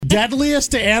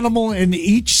deadliest animal in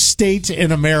each state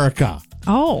in America.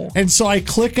 Oh. And so I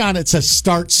click on it, says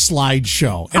start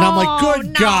slideshow. And I'm like,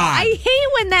 good God. I hate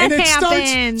when that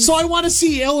happens. So I want to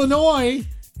see Illinois.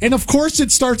 And of course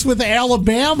it starts with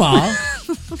Alabama.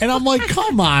 And I'm like,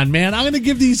 come on, man. I'm going to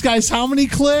give these guys how many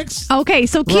clicks? Okay,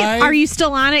 so are you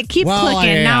still on it? Keep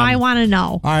clicking. Now I want to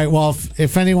know. All right, well,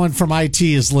 if anyone from IT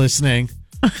is listening,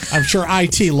 I'm sure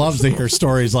IT loves to hear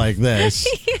stories like this.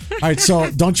 All right,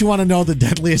 so don't you want to know the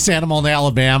deadliest animal in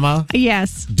Alabama?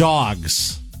 Yes.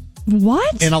 Dogs.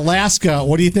 What? In Alaska,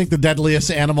 what do you think the deadliest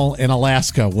animal in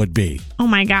Alaska would be? Oh,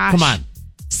 my gosh. Come on.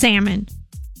 Salmon.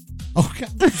 Okay.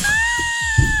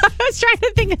 I was trying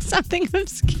to think of something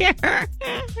obscure.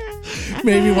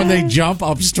 Maybe when they jump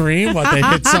upstream, they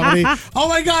hit somebody. Oh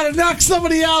my God, it knocks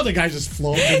somebody out. The guy just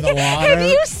floats in the water. Have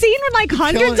you seen when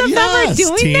hundreds of them are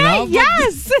doing Tina, that?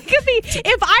 Yes. It could be.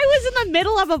 If I was in the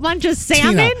middle of a bunch of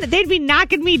salmon, Tina, they'd be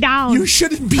knocking me down. You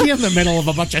shouldn't be in the middle of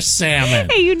a bunch of salmon.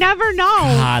 Hey, you never know.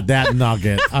 God, that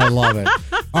nugget. I love it.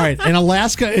 All right, in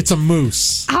Alaska, it's a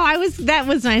moose. That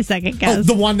was my second guess. Oh,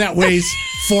 the one that weighs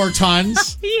 4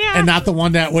 tons? Yeah. And not the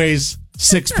one that weighs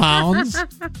 6 pounds?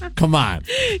 Come on.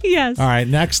 Yes. All right,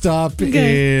 next up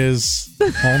is,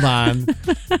 hold on,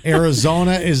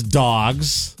 Arizona is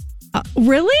dogs.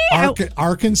 Really?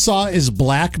 Arkansas is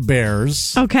black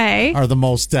bears. Okay. Are the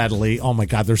most deadly. Oh my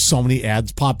God, there's so many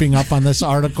ads popping up on this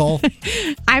article.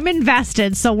 I'm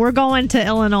invested, so we're going to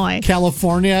Illinois.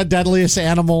 California, deadliest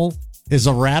animal is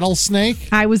a rattlesnake.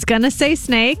 I was going to say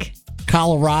snake.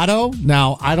 Colorado.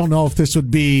 Now, I don't know if this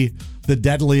would be the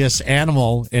deadliest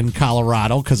animal in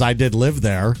Colorado because I did live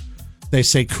there. They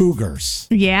say cougars.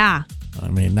 Yeah. I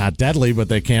mean, not deadly, but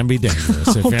they can be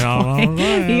dangerous. If you know what I'm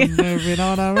saying. If you know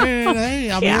what I mean.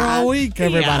 Hey, I'm here all week,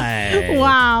 everybody. Yeah.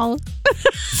 Wow.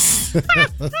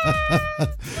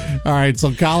 All right,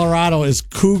 so Colorado is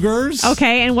cougars.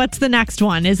 Okay, and what's the next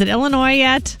one? Is it Illinois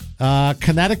yet?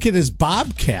 Connecticut is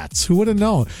bobcats. Who would have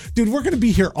known? Dude, we're going to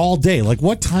be here all day. Like,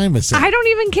 what time is it? I don't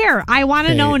even care. I want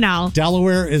to know now.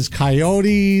 Delaware is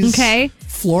coyotes. Okay.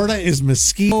 Florida is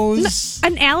mosquitoes.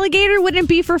 An alligator wouldn't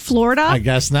be for Florida? I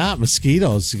guess not.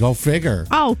 Mosquitoes. Go figure.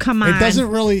 Oh, come on. It doesn't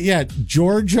really yet.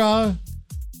 Georgia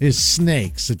is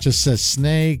snakes. It just says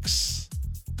snakes.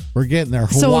 We're getting there.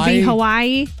 Hawaii. So it'll be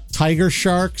Hawaii? Tiger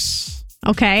sharks.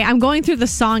 Okay, I'm going through the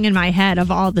song in my head of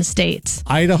all the states.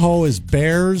 Idaho is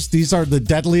bears. These are the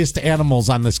deadliest animals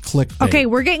on this clickbait. Okay,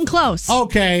 we're getting close.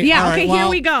 Okay. Yeah, all okay, right, here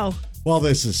we go. Well,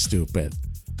 this is stupid.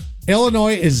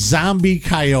 Illinois is zombie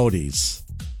coyotes.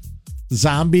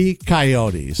 Zombie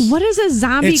coyotes. What is a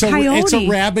zombie coyote? It's a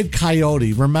rabid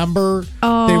coyote. Remember they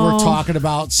were talking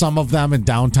about some of them in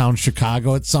downtown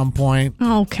Chicago at some point?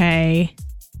 Okay.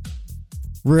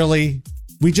 Really?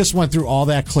 We just went through all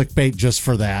that clickbait just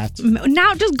for that.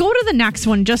 Now, just go to the next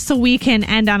one just so we can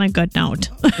end on a good note.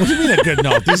 What do you mean a good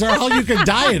note? These are how you can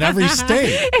die in every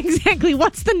state. Exactly.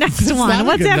 What's the next one?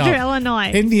 What's after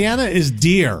Illinois? Indiana is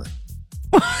deer.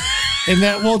 And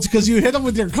it's because you hit them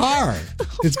with your car.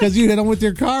 It's because you hit them with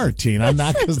your car, Tina,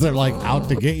 not because they're out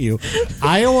to get you.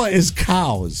 Iowa is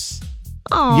cows.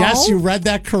 Aww. Yes, you read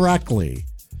that correctly.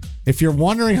 If you're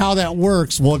wondering how that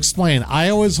works, we'll explain.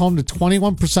 Iowa is home to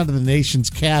 21% of the nation's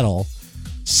cattle,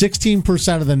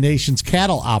 16% of the nation's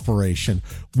cattle operation.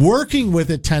 Working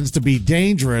with it tends to be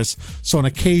dangerous, so an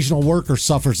occasional worker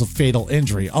suffers a fatal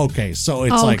injury. Okay, so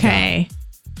it's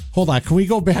hold on, can we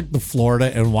go back to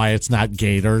Florida and why it's not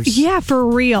gators? Yeah, for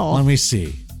real. Let me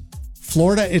see.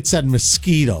 Florida, it said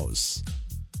mosquitoes.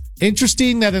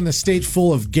 Interesting that in a state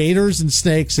full of gators and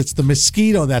snakes, it's the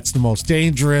mosquito that's the most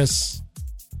dangerous.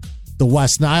 The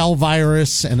West Nile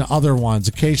virus and other ones.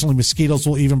 Occasionally, mosquitoes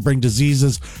will even bring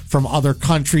diseases from other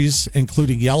countries,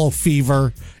 including yellow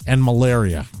fever and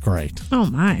malaria. Great. Oh,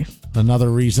 my.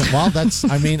 Another reason. Well,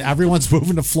 everyone's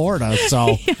moving to Florida,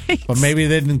 so, but maybe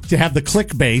they didn't have the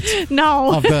clickbait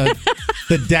of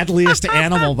the deadliest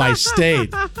animal by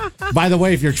state. By the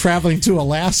way, if you're traveling to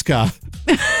Alaska,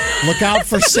 look out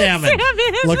for salmon.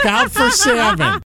 Look out for salmon.